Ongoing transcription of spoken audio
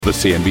The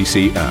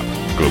CNBC app.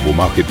 Global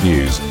market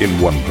news in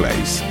one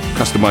place.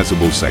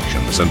 Customizable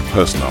sections and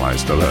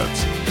personalized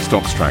alerts.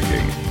 Stocks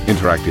tracking,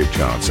 interactive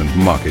charts and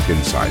market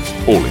insights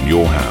all in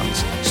your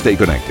hands. Stay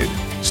connected.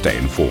 Stay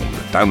informed.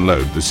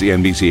 Download the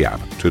CNBC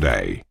app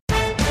today.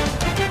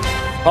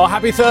 Oh,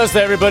 happy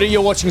Thursday, everybody.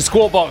 You're watching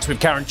Squawk Box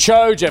with Karen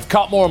Cho, Jeff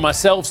Cutmore and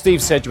myself,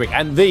 Steve Sedgwick.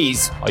 And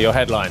these are your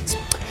headlines.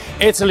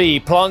 Italy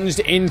plunged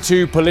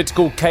into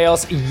political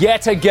chaos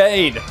yet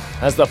again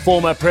as the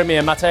former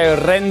Premier Matteo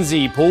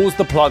Renzi pulls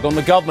the plug on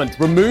the government,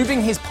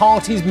 removing his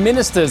party's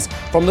ministers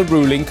from the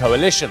ruling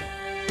coalition.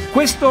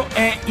 This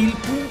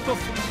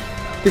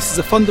is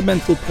a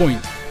fundamental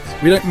point.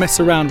 We don't mess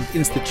around with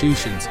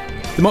institutions.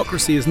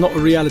 Democracy is not a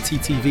reality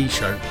TV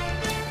show.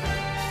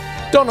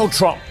 Donald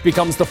Trump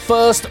becomes the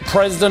first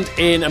president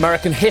in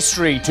American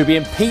history to be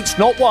impeached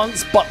not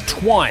once but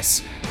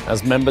twice,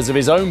 as members of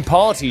his own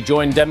party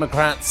join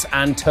Democrats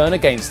and turn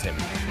against him.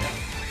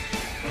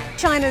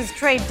 China's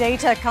trade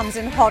data comes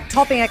in hot,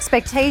 topping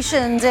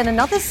expectations, and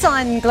another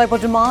sign global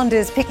demand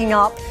is picking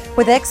up,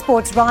 with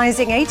exports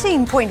rising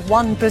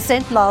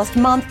 18.1% last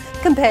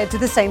month compared to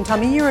the same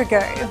time a year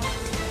ago.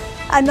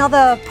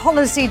 Another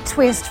policy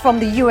twist from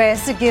the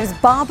US gives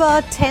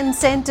Baba,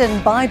 Tencent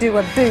and Baidu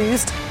a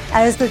boost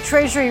as the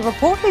Treasury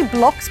reportedly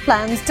blocks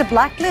plans to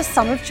blacklist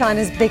some of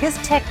China's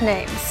biggest tech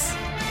names.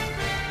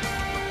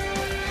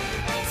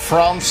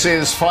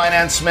 France's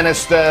finance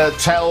minister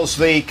tells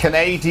the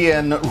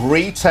Canadian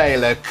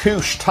retailer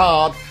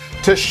Couche-Tard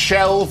to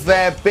shelve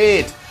their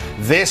bid.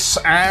 This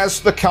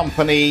as the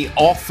company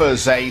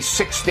offers a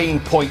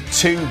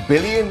 €16.2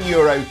 billion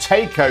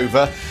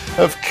takeover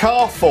of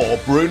Carrefour.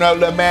 Bruno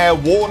Le Maire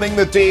warning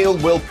the deal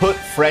will put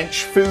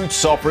French food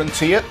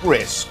sovereignty at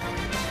risk.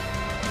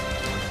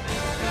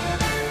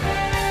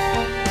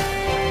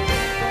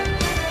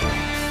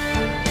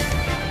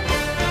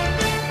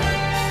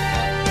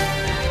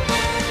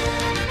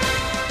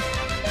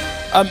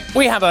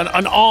 We have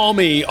an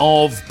army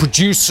of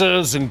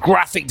producers and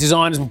graphic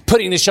designers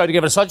putting this show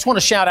together. So I just want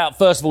to shout out,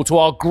 first of all, to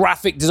our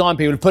graphic design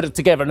people who put it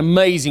together, an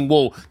amazing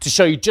wall to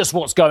show you just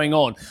what's going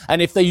on.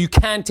 And if you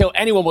can tell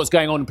anyone what's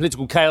going on in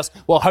political chaos,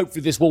 well,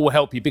 hopefully this wall will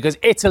help you, because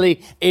Italy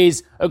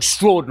is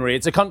extraordinary.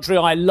 It's a country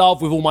I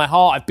love with all my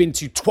heart. I've been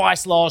to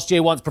twice last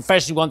year, once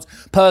professionally, once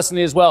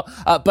personally as well.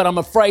 But I'm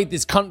afraid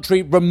this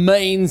country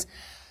remains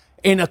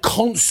in a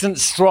constant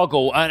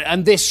struggle,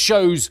 and this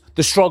shows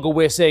the struggle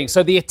we're seeing.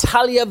 So the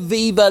Italia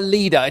Viva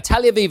leader,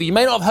 Italia Viva, you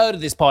may not have heard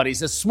of this party.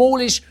 It's a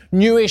smallish,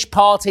 newish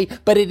party,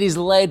 but it is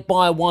led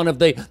by one of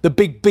the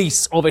big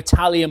beasts of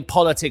Italian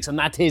politics, and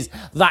that is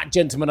that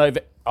gentleman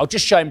over. I'll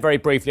just show him very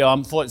briefly.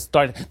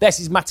 This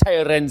is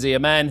Matteo Renzi, a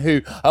man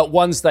who at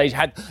one stage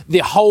had the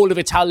whole of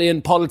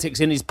Italian politics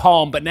in his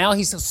palm, but now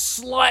he's a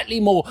slightly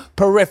more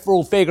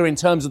peripheral figure in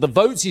terms of the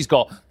votes he's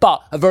got,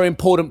 but a very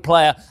important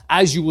player,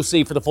 as you will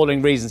see, for the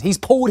following reasons. He's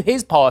pulled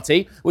his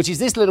party, which is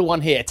this little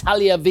one here,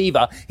 Italia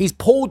Viva, he's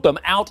pulled them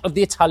out of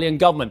the Italian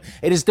government.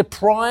 It has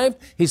deprived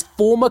his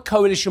former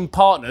coalition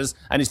partners,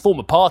 and his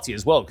former party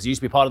as well, because he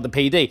used to be part of the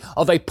PD,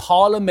 of a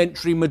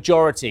parliamentary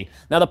majority.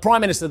 Now, the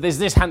Prime Minister, there's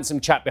this handsome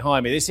chap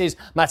behind me. This is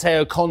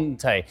Matteo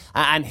Conte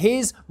and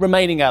his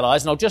remaining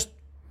allies, and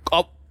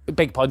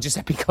beg pardon,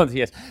 Giuseppe Conte,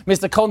 yes.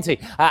 Mr. Conte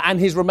and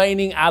his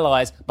remaining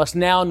allies must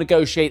now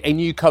negotiate a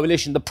new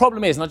coalition. The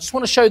problem is, and I just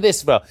want to show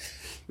this,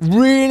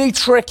 really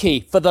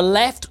tricky for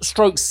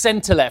the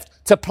centre-left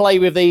to play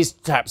with these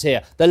taps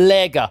here. The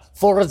Lega,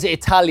 Forza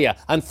Italia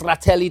and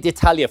Fratelli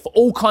d'Italia. For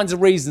all kinds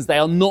of reasons, they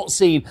are not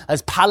seen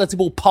as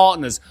palatable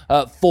partners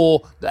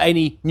for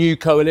any new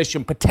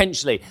coalition,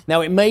 potentially.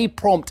 Now, it may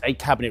prompt a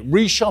cabinet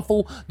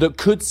reshuffle that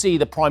could see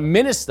the Prime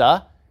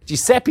Minister,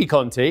 Giuseppe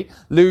Conte,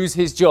 lose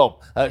his job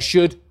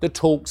should the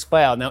talks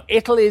fail. Now,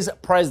 Italy's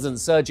President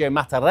Sergio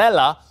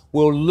Mattarella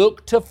will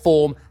look to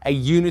form a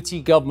unity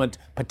government,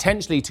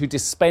 potentially to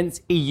dispense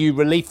EU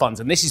relief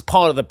funds. And this is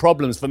part of the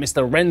problems for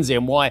Mr. Renzi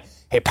and why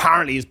he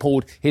apparently has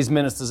pulled his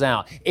ministers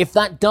out. If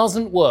that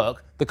doesn't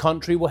work, the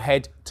country will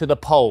head to the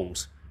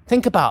polls.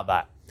 Think about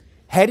that.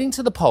 Heading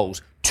to the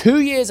polls, 2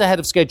 years ahead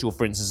of schedule,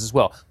 for instance, as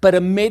well. But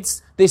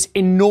amidst this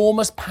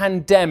enormous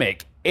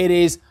pandemic, it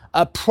is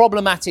a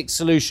problematic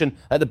solution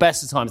at the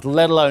best of times,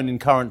 let alone in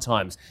current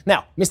times.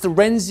 Now, Mr.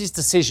 Renzi's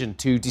decision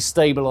to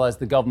destabilise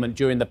the government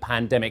during the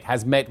pandemic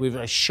has met with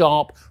a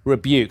sharp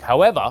rebuke.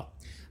 However,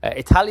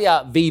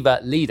 Italia Viva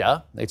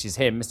leader, which is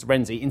him, Mr.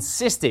 Renzi,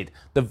 insisted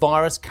the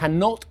virus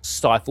cannot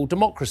stifle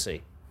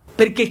democracy.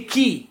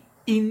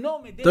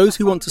 Those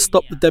who want to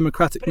stop the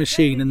democratic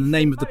machine in the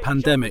name of the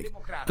pandemic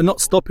are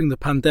not stopping the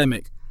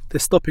pandemic, they're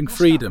stopping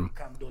freedom.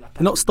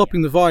 They're not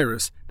stopping the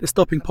virus, they're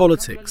stopping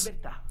politics.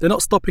 They're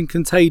not stopping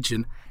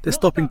contagion, they're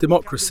stopping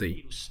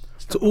democracy.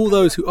 To all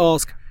those who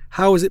ask,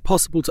 how is it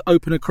possible to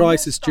open a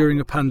crisis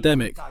during a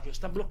pandemic?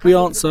 We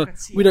answer,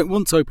 we don't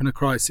want to open a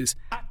crisis,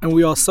 and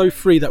we are so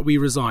free that we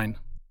resign.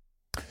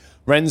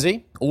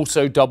 Renzi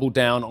also doubled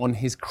down on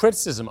his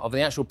criticism of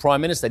the actual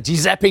Prime Minister,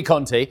 Giuseppe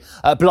Conte,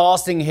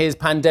 blasting his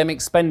pandemic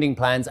spending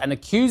plans and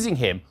accusing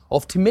him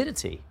of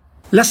timidity.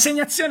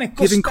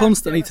 Giving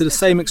constantly to the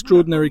same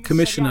extraordinary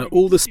commissioner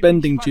all the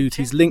spending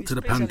duties linked to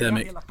the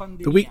pandemic,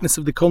 the weakness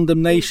of the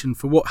condemnation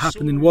for what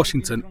happened in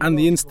Washington and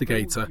the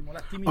instigator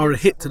are a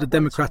hit to the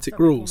democratic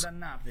rules.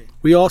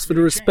 We ask for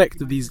the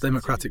respect of these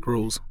democratic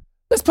rules.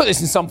 Let's put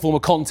this in some form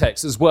of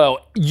context as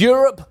well.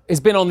 Europe has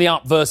been on the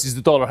up versus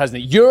the dollar,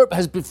 hasn't it? Europe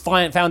has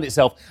found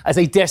itself as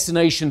a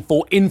destination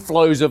for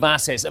inflows of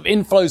assets, of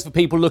inflows for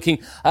people looking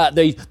at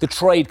the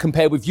trade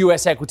compared with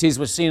US equities,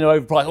 which are seen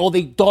overpriced, or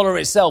the dollar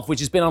itself, which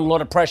has been under a lot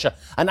of pressure.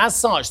 And as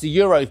such, the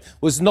euro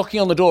was knocking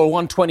on the door of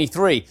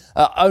 123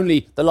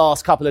 only the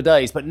last couple of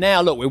days. But now,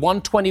 look, we're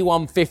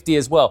 121.50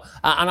 as well.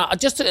 And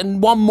just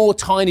in one more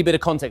tiny bit of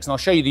context, and I'll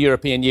show you the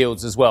European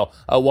yields as well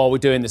while we're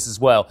doing this as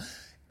well.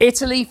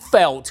 Italy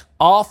felt,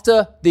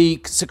 after the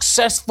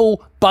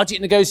successful budget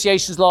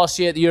negotiations last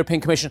year at the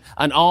European Commission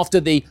and after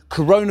the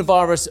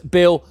coronavirus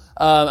bill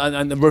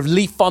and the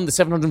relief fund, the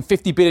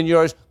 750 billion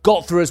euros,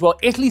 got through as well,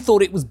 Italy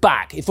thought it was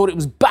back. It thought it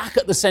was back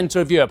at the centre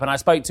of Europe. And I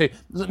spoke to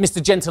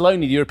Mr.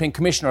 Gentiloni, the European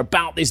Commissioner,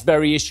 about this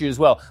very issue as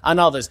well,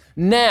 and others.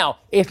 Now,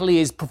 Italy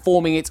is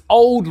performing its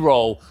old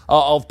role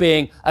of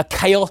being a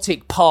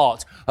chaotic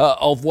part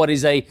of what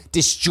is a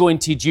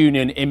disjointed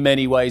union in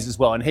many ways as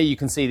well. And here you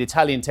can see the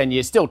Italian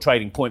 10-year still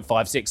trading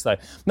 0.56 though.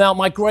 Now,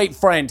 my great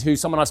friend,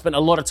 who's someone I've spent a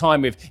lot of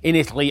time with in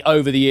Italy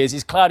over the years,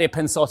 is Claudia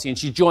Pensotti, and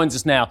she joins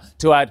us now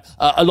to add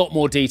a lot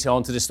more detail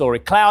onto this story.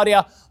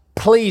 Claudia,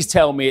 please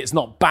tell me it's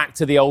not back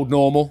to the old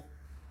normal.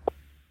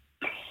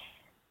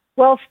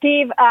 Well,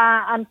 Steve,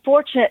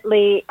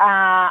 unfortunately,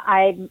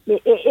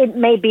 it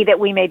may be that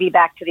we may be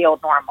back to the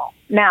old normal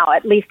now,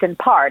 at least in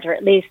part, or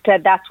at least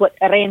that's what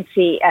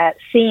Renzi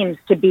seems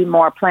to be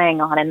more playing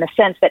on, in the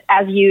sense that,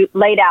 as you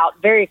laid out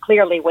very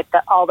clearly with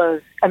all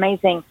those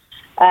amazing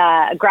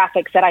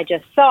graphics that I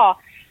just saw,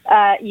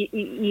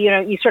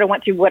 you sort of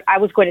went through what I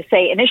was going to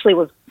say initially,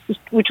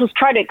 which was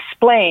try to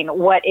explain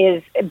what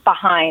is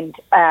behind,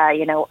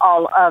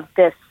 all of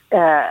this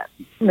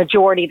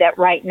majority that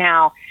right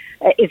now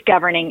is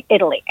governing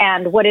Italy.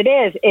 And what it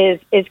is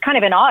kind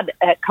of an odd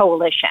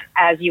coalition,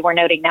 as you were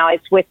noting now.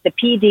 It's with the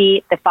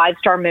PD, the Five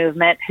Star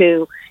Movement,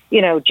 who,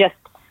 just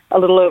a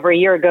little over a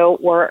year ago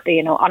were,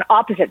 on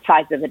opposite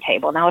sides of the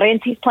table. Now,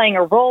 Renzi's playing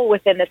a role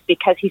within this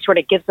because he sort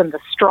of gives them the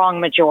strong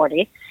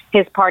majority.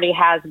 His party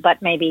has,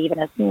 but maybe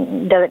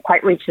even doesn't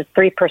quite reach the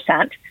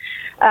 3%.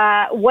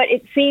 What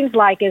it seems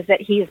like is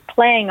that he's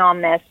playing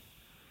on this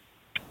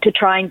to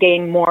try and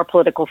gain more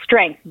political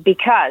strength,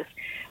 because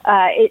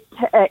it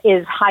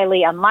is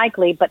highly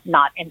unlikely, but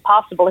not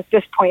impossible. At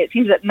this point, it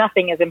seems that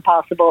nothing is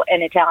impossible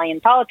in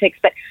Italian politics,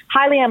 but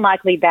highly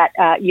unlikely that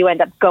you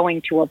end up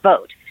going to a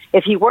vote.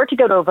 If he were to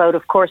go to a vote,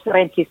 of course,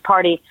 Renzi's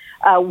party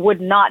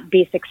would not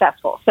be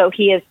successful. So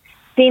he is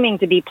seeming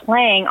to be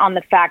playing on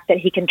the fact that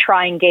he can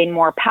try and gain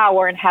more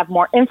power and have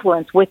more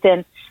influence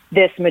within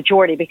this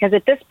majority. Because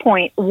at this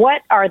point,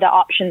 what are the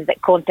options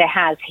that Conte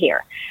has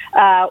here?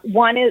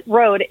 One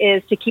road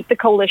is to keep the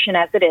coalition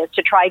as it is,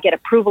 to try and get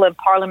approval in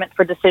Parliament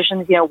for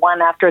decisions,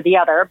 one after the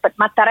other. But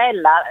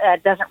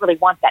Mattarella doesn't really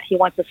want that. He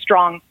wants a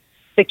strong,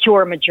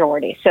 secure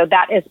majority. So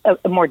that is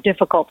a more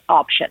difficult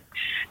option.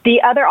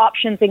 The other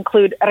options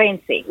include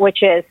Renzi,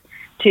 which is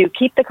to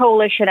keep the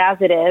coalition as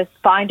it is,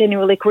 find a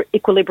new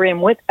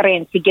equilibrium with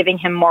Renzi, giving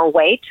him more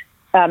weight,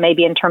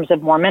 maybe in terms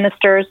of more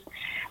ministers.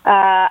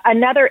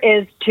 Another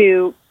is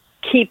to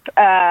keep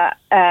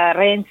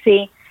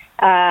Renzi,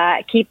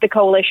 keep the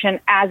coalition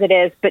as it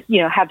is, but,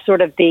 have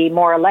sort of the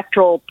more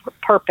electoral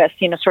purpose,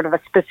 sort of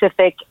a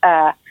specific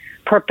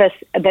purpose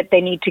that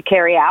they need to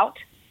carry out.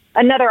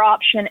 Another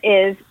option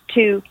is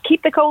to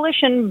keep the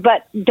coalition,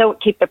 but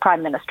don't keep the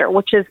prime minister,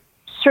 which is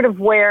sort of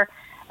where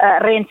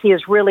Renzi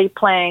is really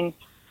playing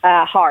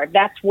hard.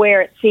 That's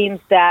where it seems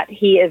that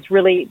he is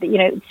really,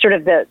 sort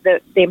of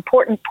the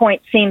important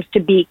point seems to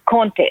be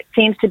Conte. It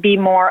seems to be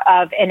more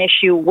of an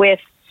issue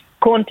with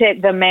Conte,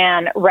 the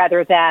man,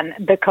 rather than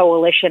the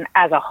coalition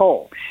as a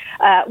whole.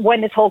 When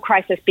this whole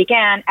crisis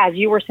began, as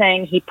you were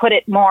saying, he put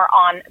it more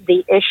on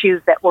the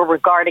issues that were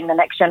regarding the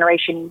Next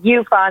Generation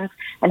EU funds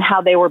and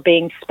how they were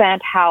being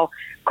spent, how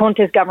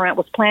Conte's government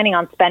was planning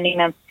on spending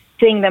them,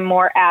 seeing them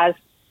more as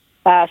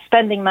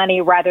spending money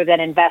rather than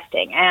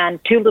investing, and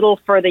too little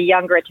for the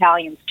younger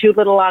Italians, too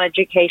little on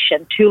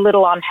education, too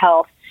little on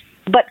health.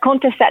 But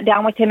Conte sat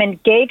down with him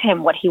and gave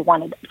him what he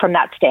wanted from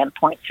that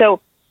standpoint.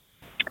 So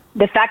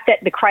the fact that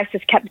the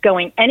crisis kept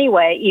going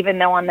anyway, even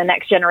though on the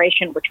Next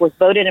Generation, which was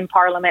voted in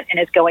Parliament and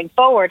is going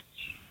forward,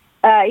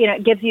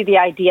 it gives you the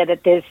idea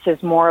that this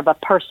is more of a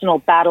personal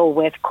battle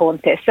with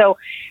Conte. So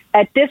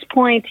at this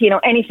point,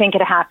 anything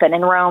could happen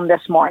in Rome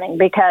this morning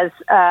because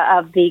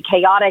of the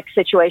chaotic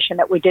situation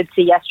that we did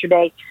see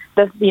yesterday.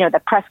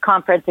 The press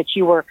conference that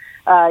you were,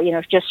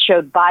 just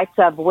showed bites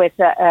of with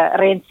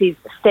Renzi's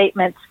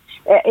statements.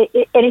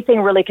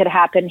 Anything really could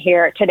happen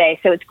here today.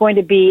 So it's going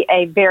to be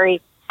a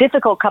very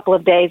difficult couple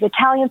of days.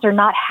 Italians are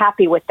not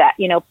happy with that.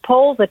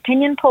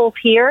 Opinion polls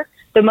here,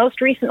 the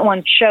most recent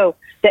ones show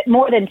that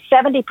more than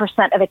 70%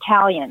 of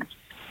Italians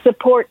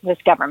support this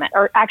government,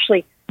 or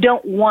actually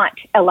don't want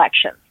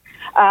elections.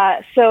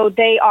 So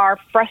they are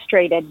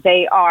frustrated.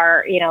 They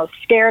are,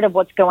 scared of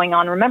what's going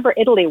on. Remember,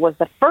 Italy was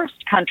the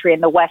first country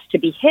in the West to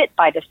be hit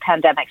by this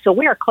pandemic. So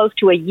we are close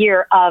to a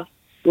year of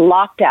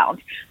lockdowns.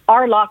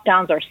 Our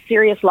lockdowns are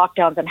serious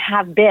lockdowns and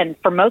have been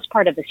for most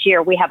part of this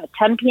year. We have a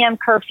 10 p.m.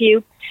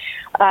 curfew.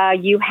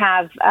 You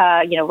have,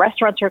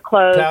 restaurants are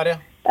closed. Claudia?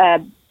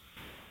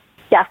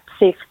 Yeah,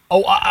 Steve.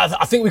 Oh,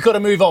 I think we've got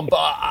to move on, but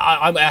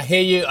I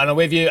hear you and I'm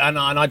with you, and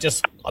I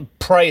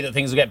pray that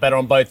things will get better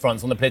on both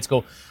fronts, on the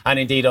political and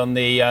indeed on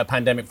the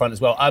pandemic front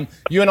as well.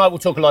 You and I will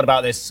talk a lot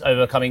about this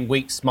over the coming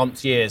weeks,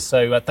 months, years,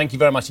 so thank you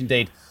very much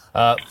indeed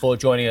for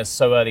joining us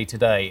so early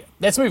today.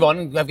 Let's move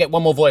on. I'll get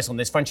one more voice on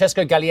this.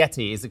 Francesco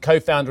Gaglietti is the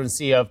co-founder and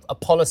CEO of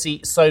Policy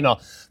Sonar.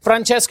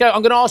 Francesco,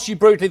 I'm going to ask you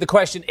brutally the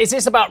question, is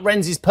this about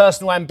Renzi's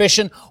personal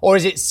ambition, or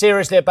is it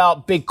seriously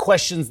about big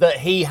questions that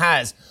he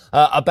has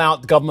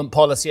about the government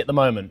policy at the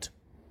moment?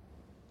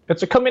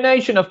 It's a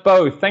combination of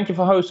both. Thank you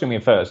for hosting me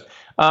first.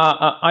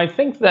 I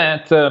think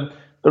that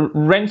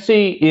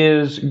Renzi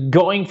is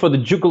going for the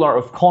jugular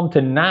of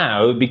Conte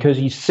now because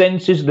he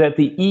senses that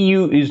the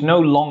EU is no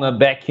longer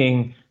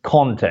backing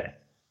Conte.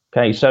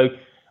 Okay, so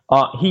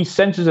he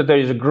senses that there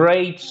is a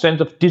great sense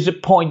of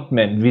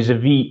disappointment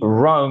vis-a-vis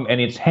Rome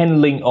and its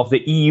handling of the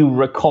EU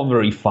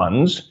recovery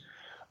funds,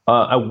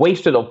 a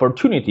wasted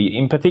opportunity,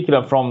 in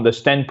particular from the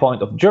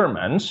standpoint of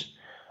Germans.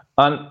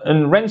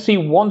 And Renzi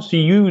wants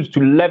to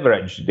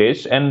leverage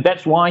this, and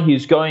that's why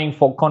he's going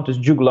for Conte's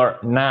jugular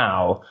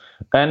now.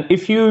 And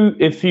if you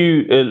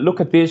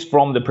look at this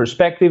from the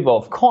perspective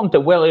of Conte,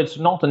 well, it's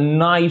not a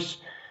nice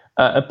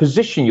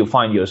position you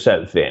find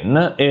yourself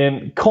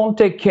in.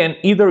 Conte can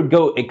either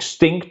go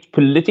extinct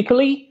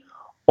politically,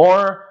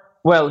 or,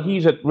 well,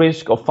 he's at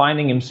risk of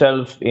finding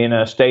himself in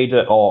a state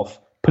of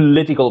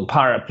political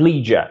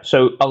paraplegia.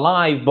 So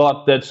alive,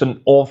 but that's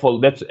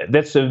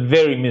a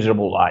very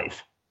miserable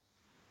life.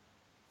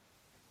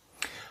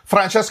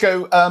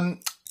 Francesco,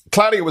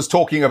 Claudia was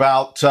talking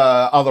about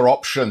other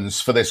options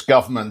for this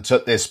government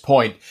at this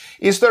point.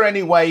 Is there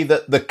any way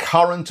that the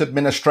current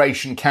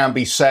administration can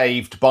be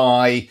saved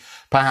by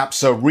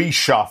perhaps a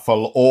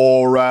reshuffle,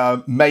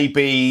 or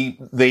maybe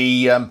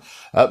the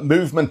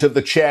movement of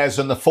the chairs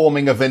and the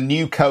forming of a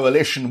new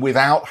coalition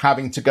without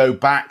having to go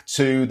back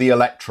to the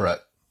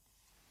electorate?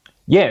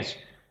 Yes.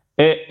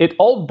 It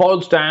all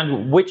boils down to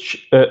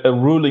which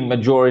ruling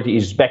majority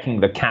is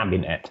backing the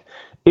cabinet.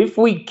 If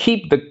we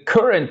keep the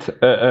current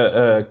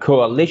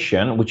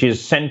coalition, which is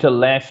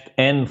center-left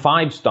and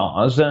Five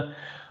Stars, then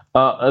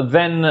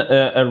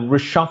a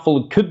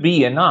reshuffle could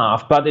be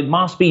enough, but it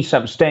must be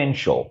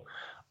substantial.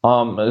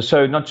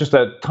 So not just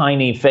a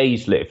tiny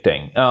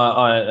facelifting.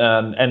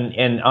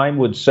 And I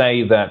would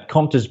say that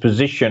Conte's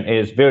position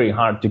is very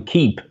hard to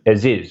keep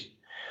as is.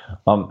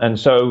 And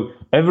so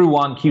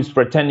everyone keeps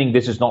pretending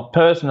this is not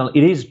personal.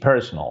 It is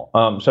personal.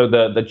 So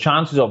the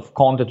chances of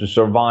Conte to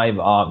survive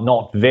are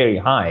not very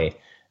high.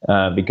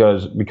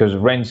 Because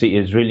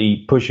Renzi is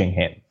really pushing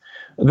him.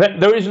 Then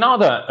there is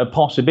another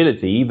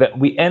possibility that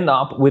we end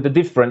up with a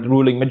different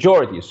ruling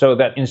majority, so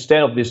that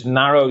instead of this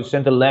narrow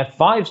center-left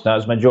Five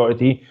Stars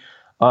majority,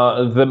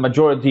 the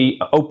majority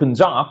opens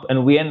up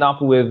and we end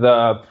up with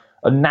a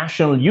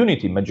national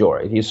unity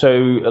majority, so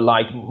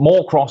like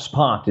more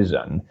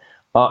cross-partisan.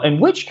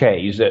 In which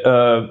case,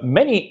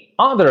 many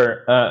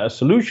other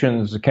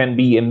solutions can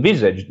be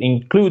envisaged,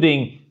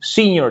 including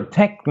senior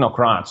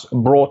technocrats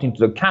brought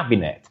into the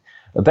cabinet.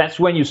 That's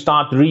when you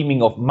start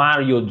dreaming of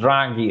Mario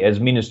Draghi as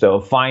Minister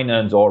of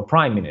Finance or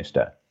Prime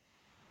Minister.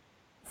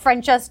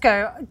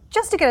 Francesco,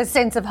 just to get a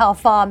sense of how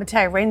far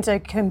Matteo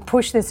Renzi can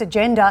push this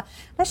agenda,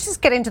 let's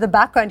just get into the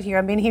background here.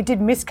 I mean, he did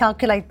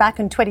miscalculate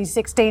back in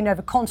 2016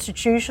 over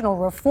constitutional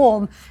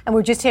reform, and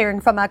we're just hearing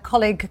from our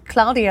colleague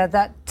Claudia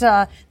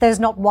that there's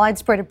not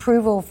widespread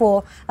approval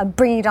for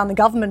bringing down the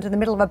government in the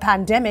middle of a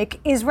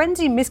pandemic. Is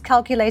Renzi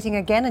miscalculating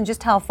again, and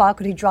just how far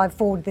could he drive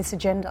forward this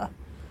agenda?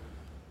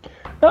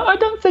 No, I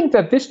don't think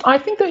that I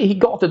think that he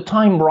got the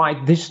time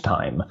right this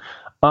time.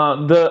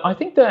 I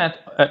think that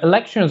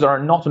elections are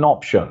not an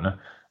option.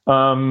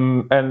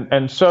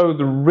 And so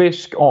the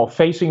risk of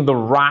facing the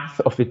wrath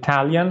of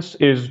Italians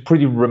is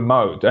pretty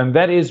remote. And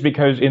that is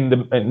because in the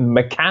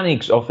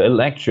mechanics of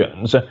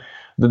elections,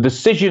 the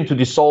decision to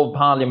dissolve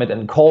parliament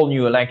and call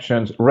new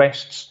elections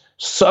rests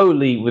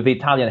solely with the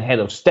Italian head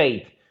of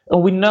state.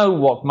 And we know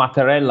what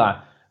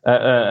Mattarella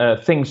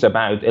thinks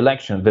about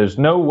elections. There's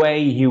no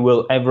way he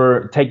will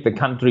ever take the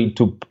country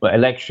to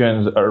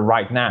elections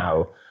right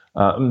now.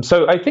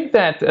 So I think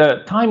that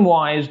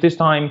time-wise, this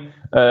time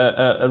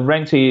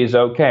Renzi is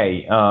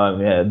okay.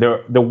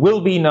 There will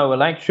be no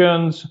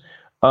elections.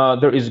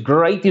 There is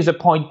great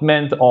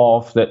disappointment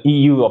of the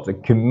EU, of the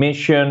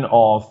Commission,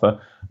 of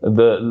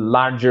the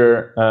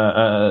larger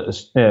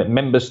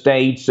member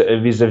states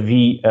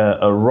vis-a-vis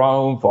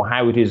Rome for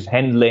how it is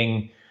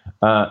handling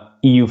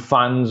EU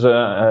funds.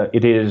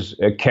 It is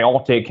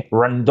chaotic,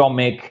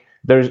 randomic.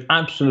 There's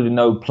absolutely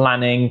no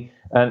planning.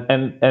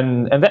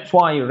 And that's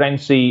why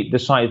Renzi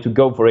decided to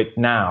go for it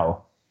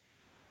now.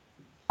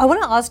 I want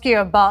to ask you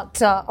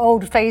about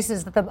old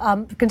faces that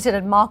are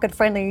considered market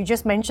friendly. You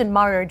just mentioned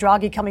Mario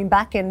Draghi coming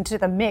back into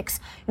the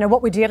mix. You know,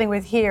 what we're dealing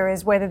with here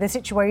is whether the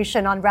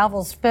situation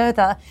unravels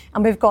further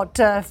and we've got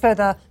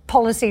further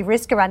policy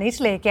risk around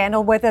Italy again,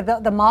 or whether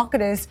the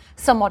market is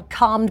somewhat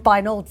calmed by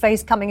an old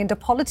face coming into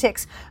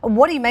politics.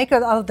 What do you make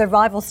of the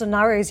rival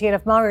scenarios here?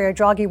 If Mario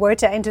Draghi were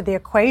to enter the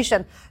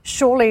equation,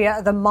 surely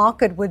the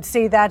market would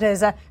see that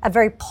as a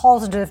very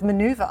positive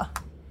manoeuvre.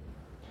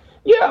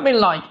 Yeah, I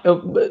mean,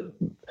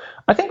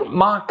 I think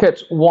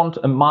markets want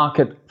a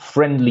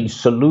market-friendly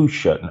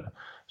solution.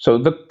 So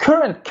the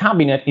current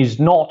cabinet is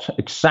not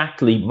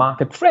exactly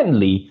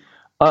market-friendly.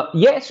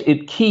 Yes,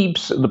 it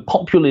keeps the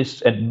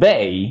populists at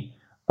bay.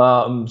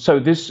 So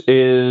this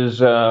is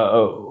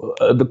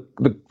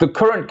the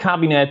current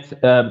cabinet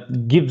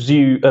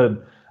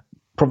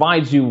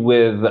provides you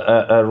with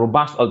a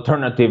robust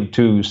alternative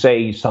to,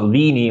 say,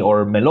 Salvini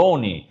or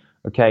Meloni.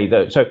 Okay,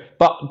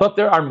 but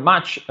there are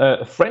much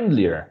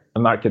friendlier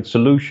market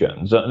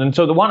solutions, and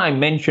so the one I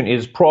mentioned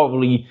is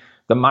probably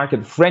the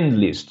market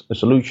friendliest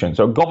solution.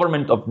 So,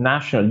 government of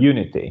national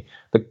unity.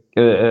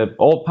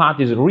 All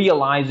parties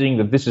realizing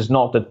that this is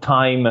not the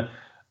time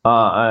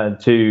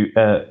to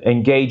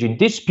engage in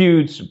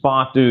disputes,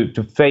 but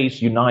to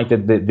face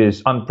united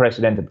this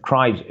unprecedented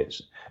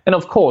crisis. And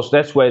of course,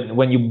 that's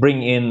when you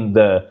bring in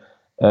the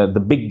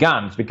big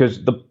guns,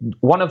 because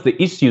one of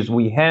the issues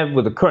we have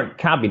with the current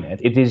cabinet,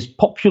 it is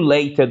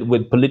populated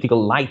with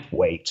political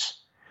lightweights.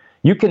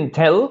 You can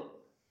tell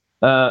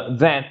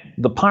that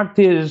the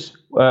parties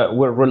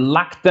were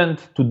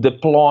reluctant to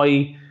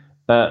deploy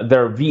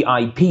their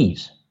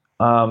VIPs.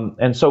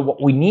 And so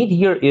what we need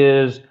here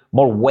is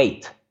more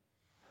weight,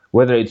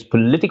 whether it's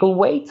political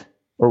weight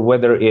or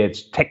whether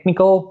it's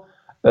technical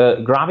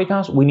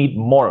gravitas. We need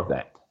more of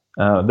that.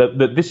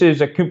 This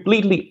is a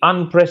completely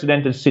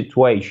unprecedented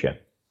situation.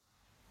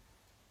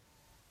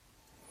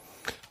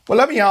 Well,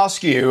 let me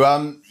ask you,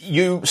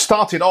 you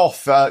started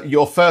off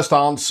your first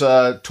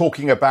answer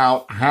talking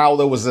about how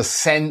there was a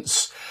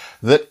sense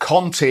that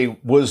Conte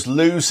was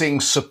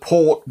losing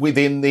support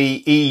within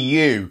the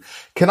EU.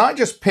 Can I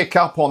just pick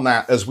up on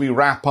that as we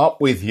wrap up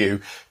with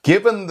you?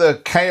 Given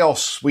the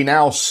chaos we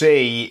now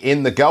see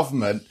in the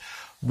government,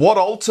 what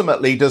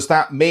ultimately does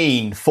that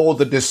mean for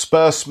the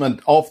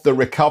disbursement of the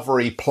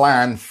recovery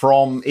plan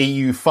from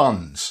EU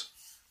funds?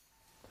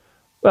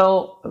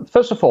 Well,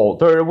 first of all,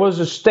 there was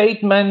a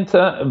statement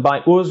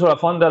by Ursula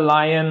von der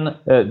Leyen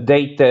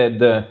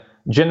dated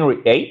January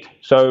 8th.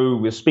 So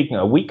we're speaking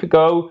a week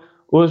ago.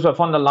 Ursula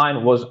von der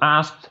Leyen was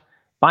asked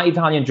by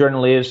Italian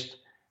journalists,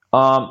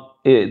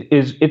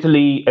 is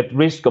Italy at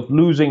risk of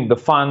losing the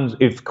funds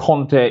if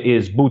Conte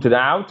is booted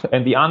out?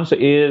 And the answer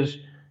is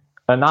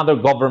another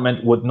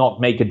government would not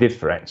make a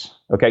difference.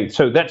 Okay,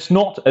 so that's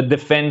not a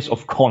defense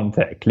of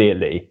Conte,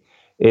 clearly.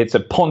 It's a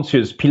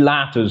Pontius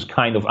Pilatus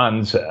kind of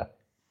answer.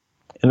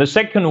 And the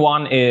second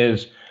one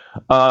is,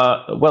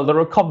 the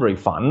recovery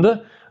fund.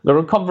 The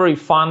recovery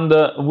fund,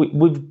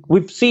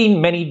 we've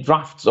seen many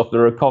drafts of the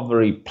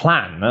recovery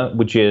plan,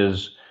 which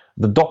is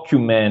the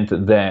document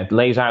that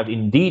lays out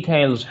in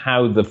details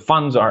how the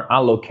funds are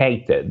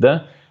allocated.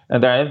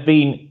 And there have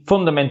been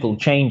fundamental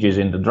changes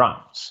in the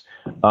drafts.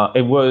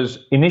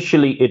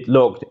 It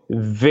looked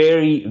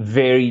very,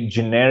 very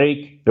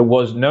generic. There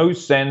was no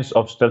sense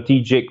of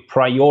strategic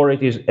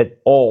priorities at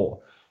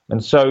all.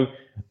 And so,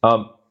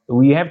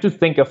 we have to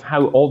think of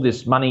how all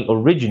this money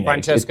originates.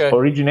 Francesco. It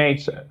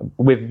originates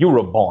with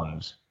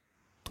Eurobonds.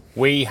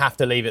 We have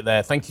to leave it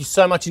there. Thank you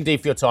so much indeed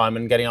for your time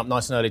and getting up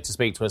nice and early to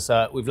speak to us.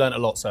 We've learned a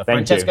lot, sir.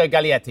 Francesco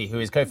Gaglietti, who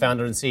is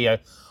co-founder and CEO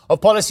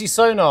of Policy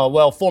Sonar.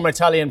 Well, former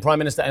Italian Prime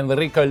Minister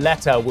Enrico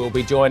Letta will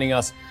be joining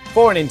us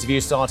for an interview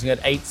starting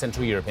at 8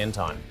 Central European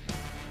Time.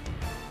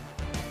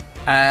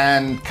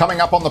 And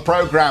coming up on the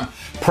programme,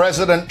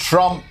 President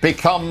Trump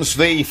becomes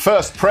the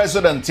first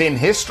president in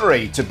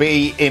history to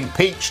be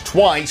impeached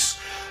twice,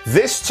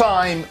 this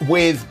time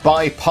with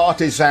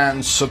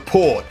bipartisan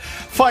support.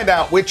 Find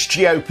out which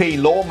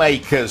GOP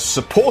lawmakers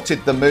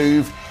supported the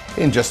move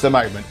in just a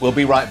moment. We'll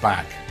be right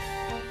back.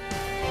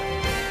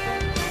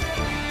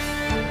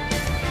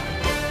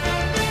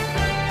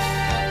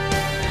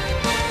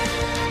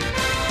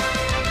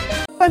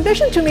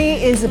 Ambition to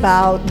me is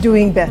about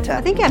doing better.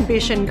 I think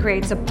ambition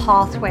creates a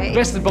pathway. The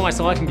best advice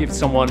I can give to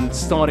someone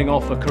starting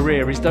off a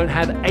career is don't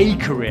have a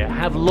career,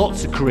 have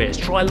lots of careers,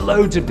 try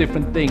loads of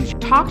different things.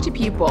 Talk to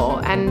people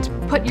and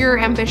put your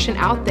ambition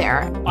out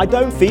there. I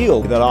don't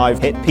feel that I've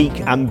hit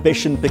peak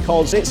ambition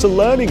because it's a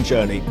learning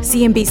journey.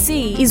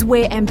 CNBC is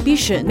where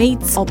ambition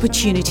meets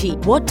opportunity.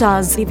 What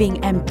does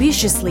living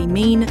ambitiously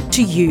mean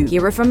to you?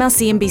 Hear it from our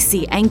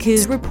CNBC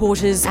anchors,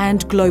 reporters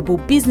and global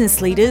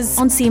business leaders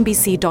on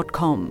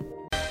CNBC.com.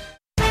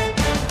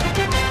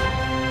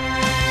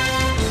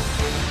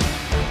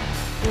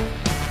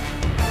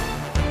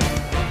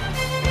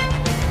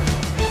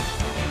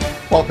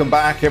 Welcome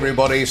back,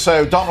 everybody.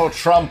 So Donald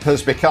Trump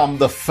has become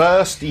the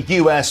first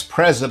US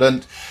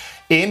president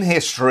in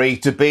history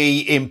to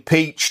be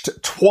impeached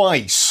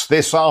twice.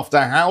 This after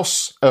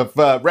House of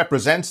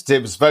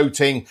Representatives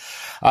voting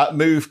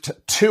moved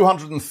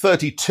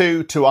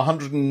 232 to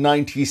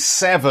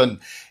 197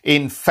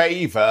 in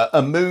favour,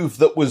 a move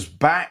that was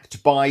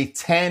backed by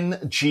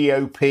 10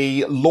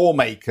 GOP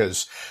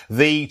lawmakers.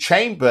 The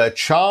chamber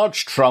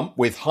charged Trump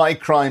with high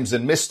crimes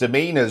and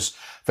misdemeanors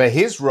for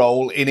his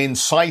role in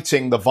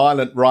inciting the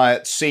violent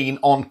riot scene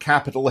on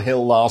Capitol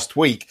Hill last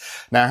week.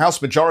 Now, House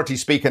Majority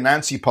Speaker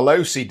Nancy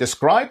Pelosi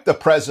described the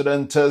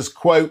president as,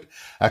 quote,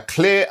 a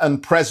clear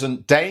and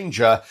present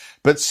danger,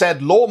 but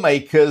said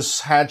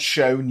lawmakers had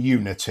shown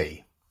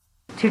unity.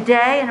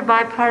 Today, in a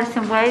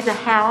bipartisan way, the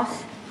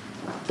House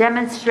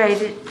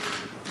demonstrated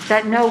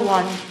that no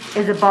one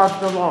is above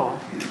the law,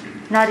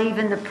 not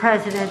even the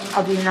President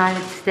of the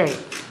United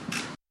States.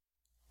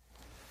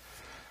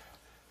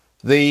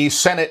 The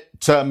Senate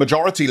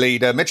Majority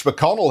Leader Mitch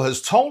McConnell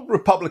has told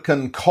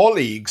Republican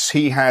colleagues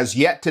he has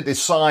yet to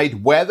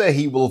decide whether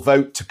he will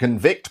vote to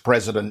convict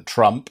President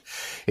Trump.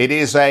 It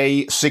is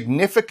a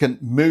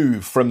significant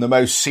move from the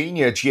most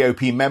senior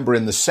GOP member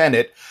in the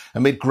Senate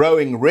amid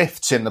growing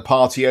rifts in the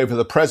party over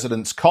the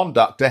president's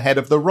conduct ahead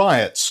of the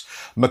riots.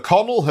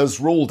 McConnell has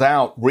ruled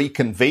out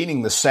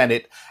reconvening the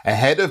Senate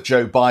ahead of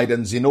Joe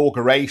Biden's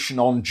inauguration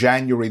on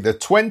January the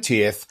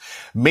 20th,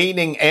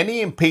 meaning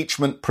any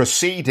impeachment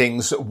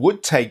proceedings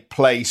would take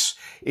place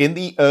in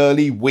the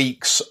early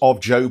weeks of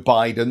Joe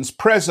Biden's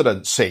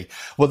presidency.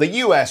 Well, the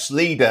US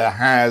leader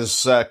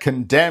has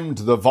condemned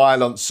the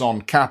violence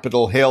on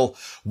Capitol Hill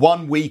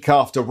 1 week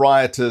after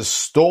rioters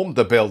stormed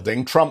the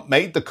building. Trump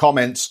made the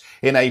comments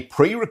in a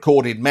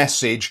pre-recorded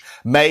message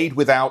made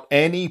without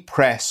any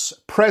press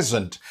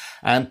present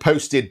and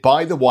posted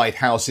by the White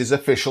House's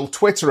official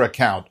Twitter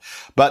account.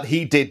 But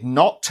he did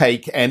not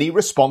take any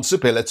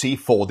responsibility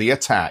for the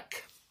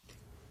attack.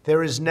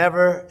 There is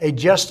never a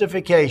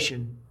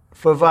justification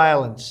for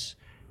violence.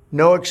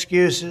 No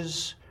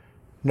excuses,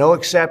 no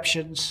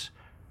exceptions.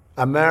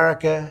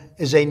 America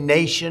is a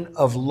nation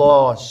of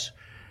laws.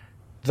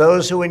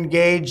 Those who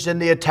engaged in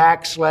the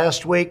attacks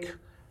last week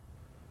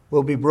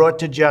will be brought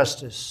to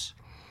justice.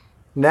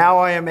 Now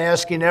I am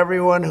asking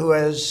everyone who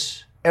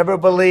has ever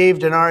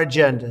believed in our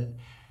agenda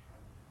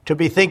to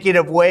be thinking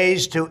of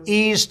ways to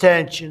ease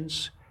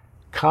tensions,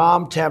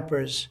 calm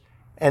tempers,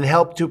 and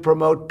help to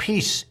promote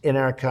peace in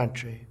our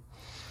country.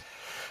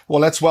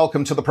 Well, let's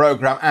welcome to the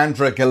program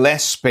Andra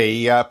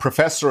Gillespie,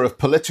 Professor of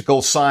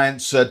Political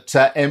Science at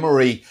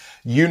Emory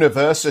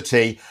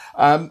University.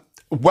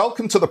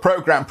 Welcome to the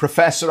program,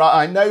 Professor.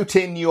 I note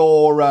in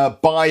your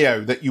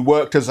bio that you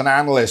worked as an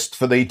analyst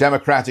for the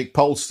Democratic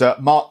pollster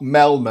Mark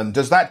Mellman.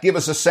 Does that give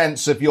us a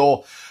sense of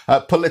your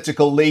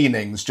political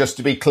leanings, just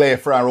to be clear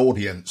for our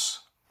audience?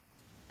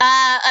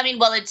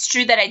 Well, it's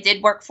true that I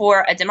did work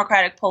for a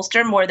Democratic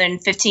pollster more than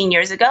 15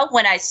 years ago.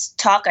 When I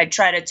talk, I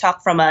try to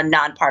talk from a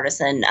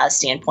nonpartisan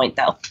standpoint,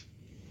 though.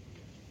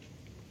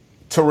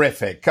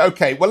 Terrific.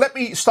 Okay, well, let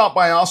me start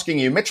by asking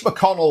you, Mitch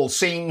McConnell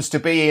seems to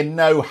be in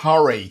no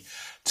hurry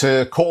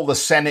to call the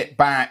Senate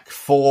back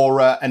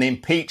for an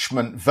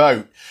impeachment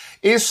vote.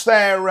 Is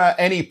there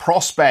any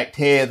prospect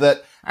here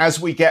that as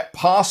we get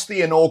past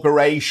the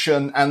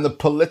inauguration and the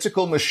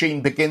political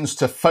machine begins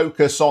to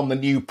focus on the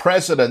new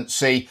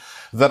presidency,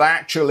 that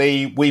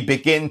actually we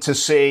begin to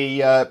see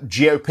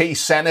GOP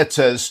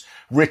senators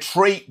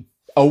retreat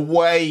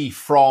away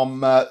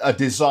from a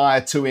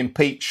desire to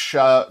impeach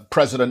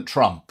President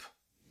Trump?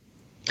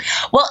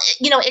 Well,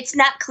 it's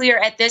not clear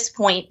at this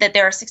point that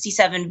there are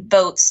 67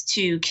 votes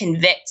to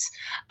convict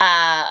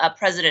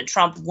President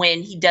Trump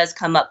when he does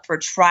come up for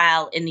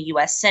trial in the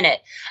U.S. Senate.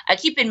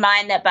 Keep in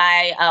mind that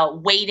by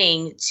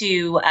waiting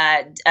to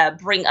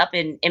bring up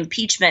an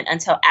impeachment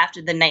until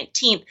after the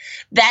 19th,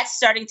 that's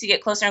starting to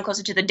get closer and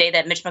closer to the day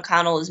that Mitch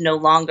McConnell is no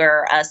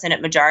longer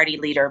Senate Majority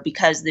Leader,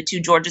 because the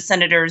two Georgia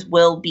senators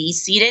will be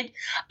seated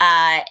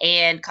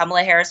and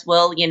Kamala Harris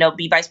will,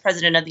 be Vice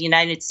President of the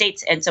United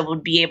States, and so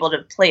would be able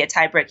to play a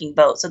tie-breaking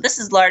vote. So this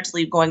is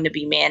largely going to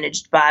be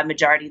managed by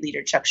Majority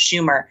Leader Chuck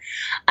Schumer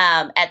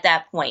at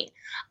that point.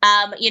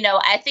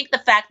 I think the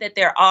fact that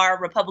there are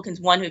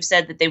Republicans, one, who've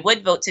said that they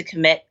would vote to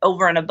commit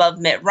over and above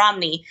Mitt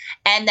Romney,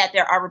 and that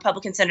there are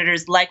Republican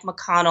senators like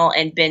McConnell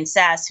and Ben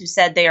Sasse who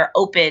said they are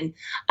open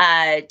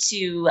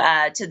to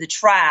the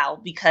trial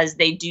because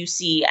they do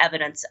see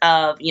evidence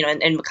of,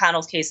 in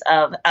McConnell's case,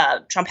 of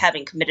Trump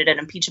having committed an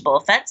impeachable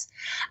offense,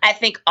 I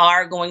think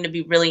are going to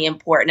be really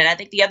important. And I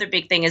think the other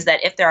big thing is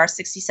that if there are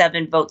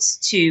 67 votes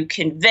to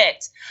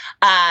convict,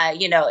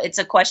 it's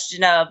a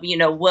question of,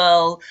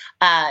 will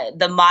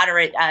the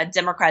moderate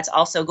Democrats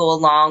also go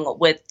along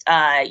with,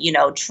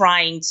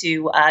 trying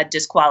to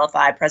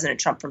disqualify President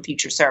Trump from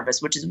future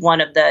service, which is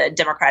one of the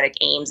Democratic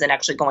aims in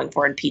actually going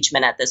for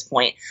impeachment at this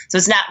point. So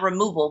it's not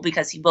removal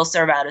because he will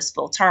serve out his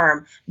full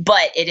term,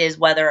 but it is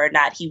whether or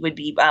not he would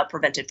be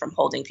prevented from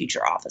holding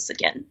future office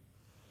again.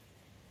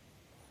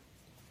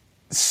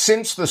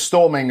 Since the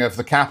storming of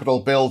the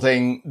Capitol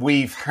building,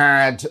 we've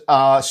had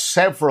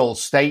several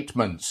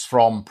statements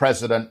from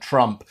President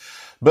Trump,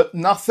 but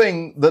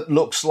nothing that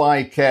looks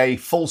like a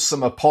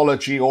fulsome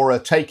apology or a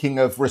taking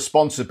of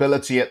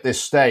responsibility at this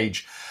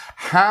stage.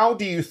 How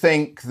do you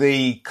think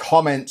the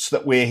comments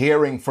that we're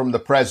hearing from the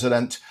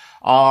president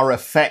are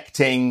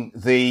affecting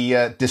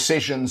the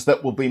decisions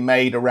that will be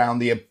made around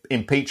the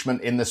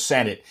impeachment in the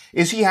Senate?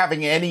 Is he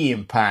having any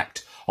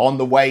impact on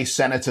the way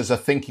senators are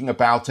thinking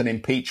about an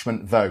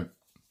impeachment vote?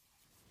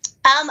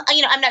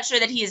 I'm not sure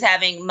that he is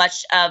having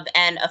much of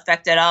an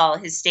effect at all.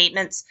 His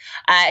statements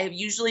have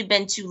usually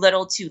been too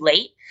little, too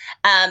late.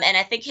 And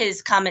I think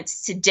his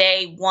comments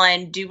today,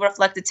 one, do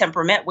reflect a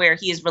temperament where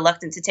he is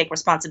reluctant to take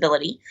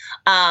responsibility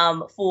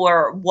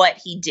for what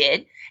he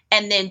did.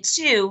 And then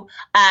two,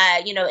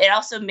 it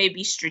also may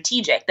be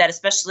strategic that,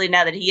 especially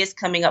now that he is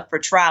coming up for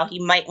trial, he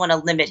might want to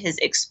limit his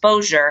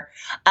exposure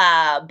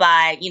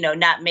by,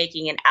 not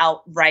making an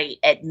outright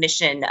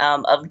admission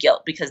of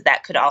guilt, because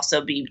that could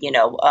also be,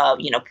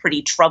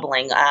 pretty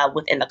troubling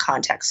within the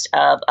context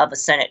of a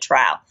Senate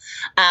trial,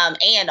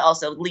 and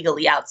also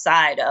legally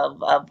outside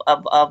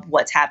of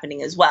what's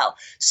happening as well.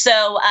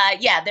 So,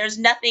 there's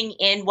nothing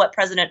in what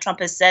President Trump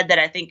has said that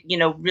I think,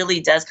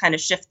 really does kind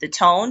of shift the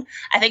tone.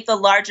 I think the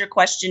larger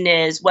question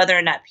is whether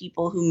or not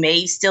people who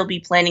may still be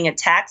planning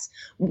attacks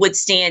would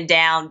stand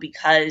down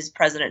because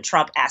President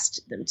Trump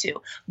asked them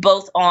to,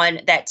 both on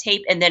that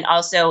tape and then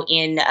also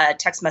in a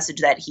text message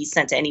that he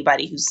sent to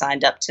anybody who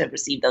signed up to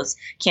receive those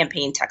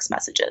campaign text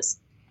messages.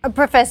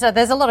 Professor,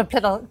 there's a lot of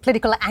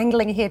political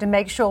angling here to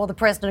make sure the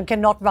president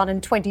cannot run in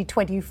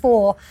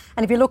 2024.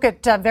 And if you look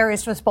at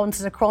various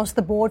responses across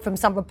the board from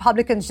some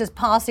Republicans just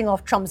passing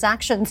off Trump's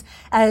actions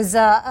as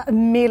a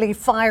merely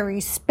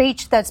fiery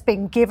speech that's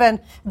been given,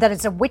 that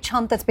it's a witch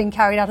hunt that's been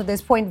carried out at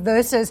this point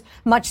versus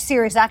much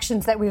serious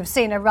actions that we've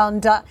seen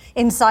around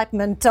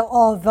incitement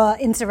of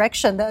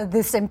insurrection,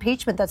 this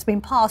impeachment that's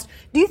been passed.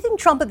 Do you think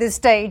Trump at this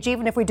stage,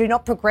 even if we do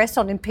not progress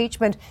on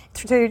impeachment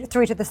through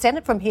to the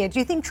Senate from here, do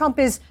you think Trump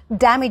is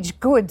damaged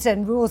goods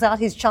and rules out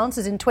his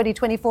chances in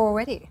 2024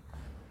 already?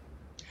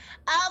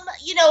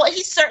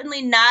 He's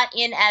certainly not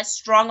in as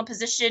strong a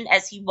position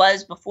as he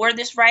was before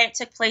this riot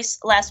took place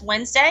last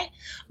Wednesday.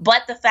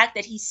 But the fact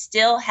that he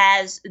still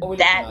has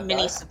that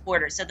many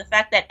supporters. So the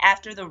fact that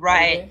after the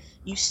riot,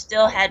 you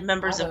still had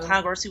members of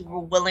Congress who were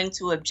willing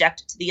to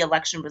object to the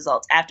election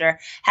results after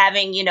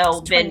having,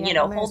 been,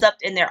 holed up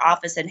in their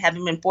office and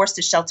having been forced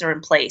to shelter in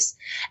place.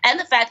 And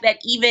the fact that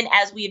even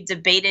as we have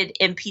debated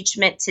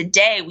impeachment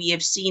today, we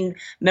have seen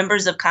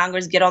members of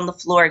Congress get on the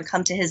floor and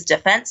come to his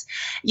defense.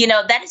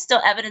 That is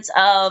still evidence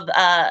of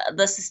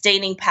the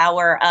sustaining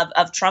power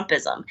of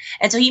Trumpism.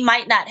 And so he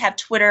might not have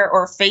Twitter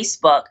or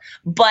Facebook,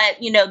 but,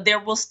 there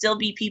will still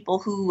be people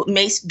who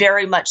may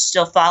very much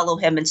still follow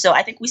him. And so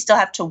I think we still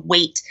have to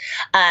wait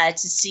to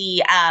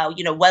see,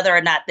 whether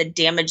or not the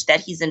damage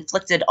that he's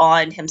inflicted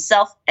on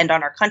himself and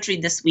on our country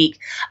this week,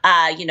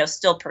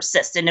 still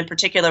persists. And in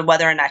particular,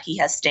 whether or not he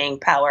has staying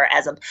power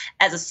as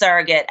a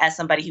surrogate, as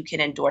somebody who can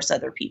endorse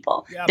other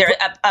people. Yeah,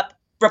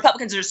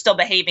 Republicans are still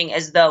behaving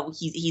as though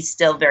he's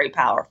still very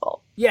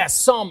powerful. Yes,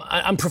 some.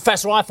 And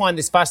Professor, I find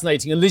this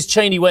fascinating. And Liz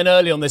Cheney went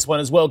early on this one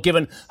as well,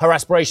 given her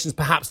aspirations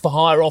perhaps for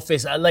higher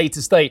office at a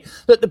later stage.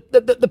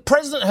 The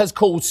president has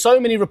called so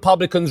many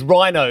Republicans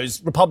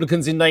rhinos,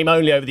 Republicans in name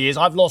only over the years.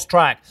 I've lost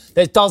track.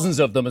 There's dozens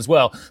of them as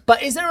well.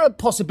 But is there a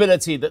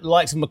possibility that the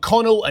likes of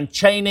McConnell and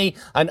Cheney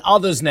and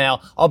others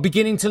now are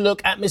beginning to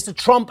look at Mr.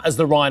 Trump as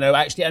the rhino,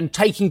 actually, and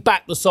taking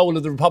back the soul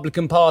of the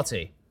Republican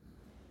Party?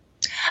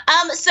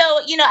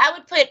 I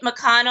would put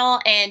McConnell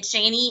and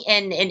Cheney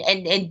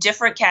in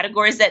different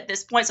categories at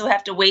this point. So we'll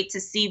have to wait to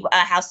see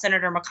how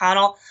Senator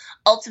McConnell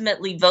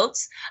ultimately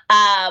votes.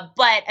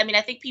 But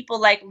I think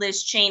people like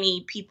Liz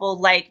Cheney, people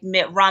like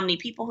Mitt Romney,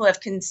 people who have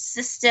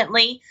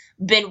consistently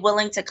been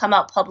willing to come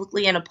out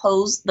publicly and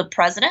oppose the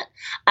president,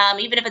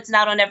 even if it's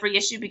not on every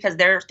issue, because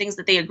there are things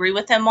that they agree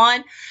with him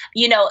on.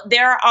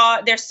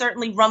 There's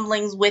certainly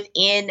rumblings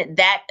within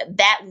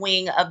that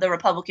wing of the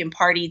Republican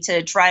Party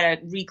to try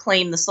to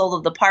reclaim the soul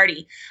of the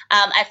party.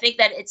 I think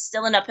that it's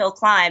still an uphill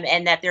climb,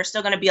 and that there's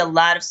still going to be a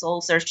lot of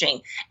soul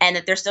searching, and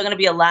that there's still going to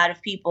be a lot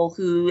of people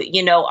who,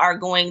 are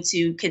going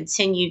to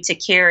continue to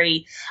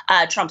carry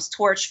Trump's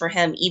torch for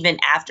him even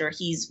after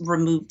he's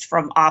removed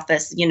from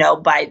office,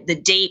 by the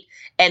date.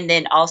 And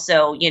then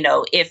also,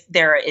 if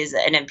there is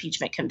an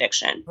impeachment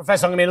conviction.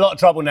 Professor, I'm going to be in a lot of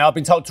trouble now. I've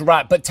been told to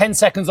wrap. But 10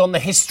 seconds on the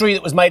history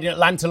that was made in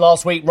Atlanta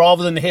last week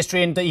rather than the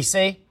history in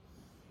D.C.?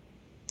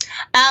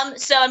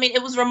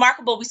 It was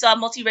remarkable. We saw a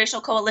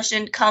multiracial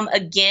coalition come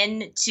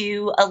again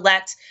to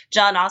elect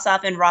Jon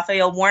Ossoff and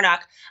Raphael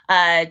Warnock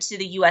to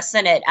the U.S.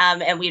 Senate.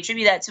 And we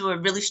attribute that to a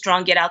really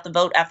strong get out the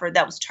vote effort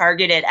that was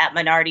targeted at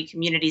minority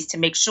communities to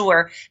make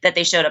sure that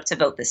they showed up to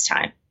vote this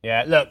time.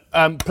 Yeah, look,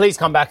 please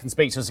come back and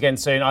speak to us again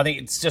soon. I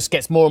think it just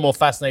gets more and more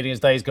fascinating as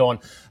days go on.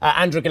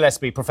 Andrew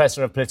Gillespie,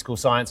 Professor of Political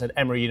Science at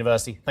Emory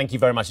University. Thank you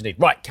very much indeed.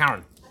 Right,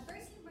 Karen.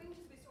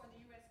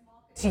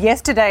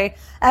 yesterday.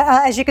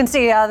 As you can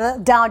see, the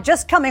Dow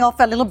just coming off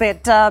a little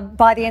bit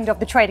by the end of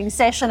the trading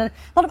session. And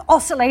a lot of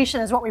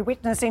oscillation is what we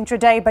witnessed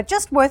intraday, but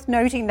just worth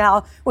noting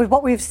now with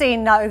what we've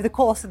seen over the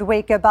course of the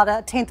week, about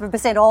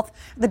 0.1% off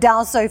the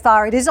Dow so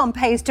far. It is on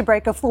pace to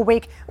break a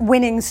 4-week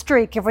winning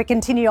streak if we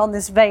continue on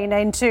this vein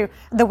into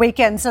the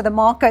weekend. So the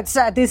markets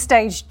at this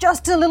stage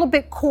just a little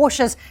bit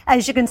cautious,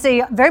 as you can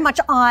see, very much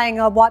eyeing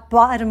what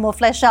Biden will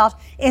flesh out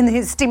in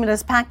his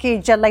stimulus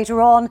package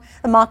later on.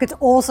 The market's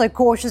also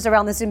cautious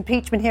around this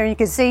impeachment hearing. You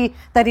can see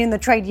that in the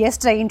trade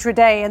yesterday,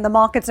 intraday, and the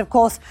markets, of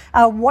course,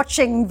 are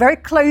watching very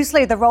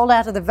closely the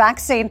rollout of the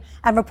vaccine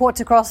and reports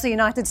across the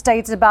United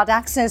States about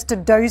access to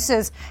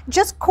doses,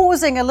 just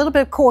causing a little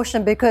bit of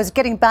caution because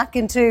getting back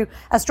into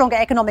a stronger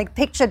economic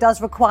picture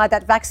does require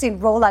that vaccine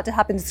rollout to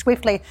happen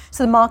swiftly.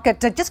 So the market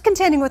just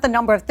contending with a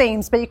number of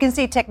themes, but you can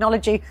see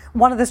technology,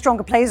 one of the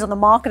stronger players on the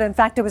market. In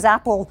fact, it was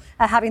Apple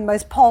having the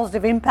most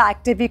positive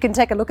impact. If you can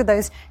take a look at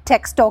those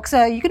tech stocks,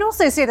 you can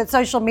also see that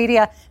social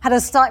media had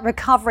a slight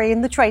recovery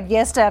in the trade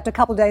yesterday after a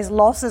couple of days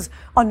losses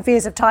on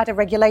fears of tighter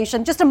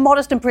regulation. Just a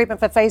modest improvement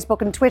for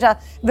Facebook and Twitter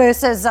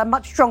versus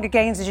much stronger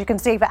gains, as you can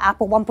see, for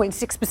Apple,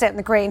 1.6% in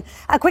the green.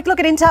 A quick look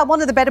at Intel,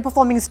 one of the better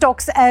performing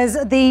stocks, as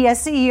the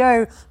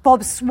CEO,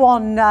 Bob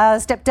Swan,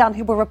 stepped down.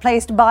 He will be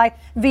replaced by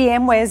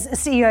VMware's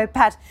CEO,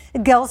 Pat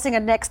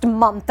Gelsinger, next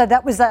month.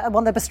 That was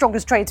one of the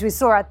strongest trades we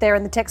saw out there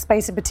in the tech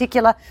space in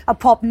particular, a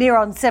pop near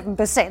on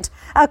 7%.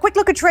 A quick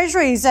look at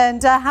treasuries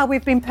and how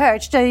we've been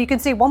perched. You can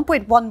see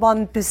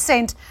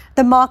 1.11%.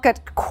 The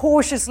market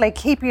cautiously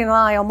keeping an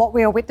eye on what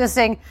we are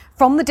witnessing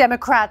from the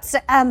Democrats,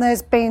 and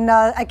there's been,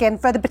 again,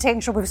 further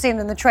potential we've seen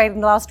in the trade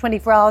in the last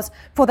 24 hours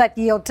for that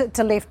yield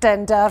to lift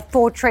and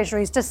for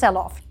treasuries to sell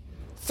off.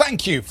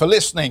 Thank you for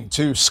listening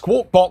to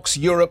Squawk Box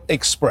Europe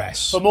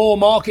Express. For more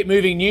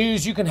market-moving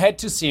news, you can head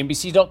to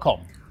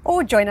cnbc.com.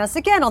 Or join us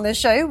again on the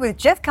show with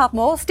Jeff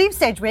Cutmore, Steve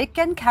Sedgwick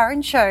and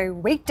Karen Cho,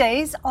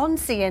 weekdays on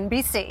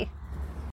CNBC.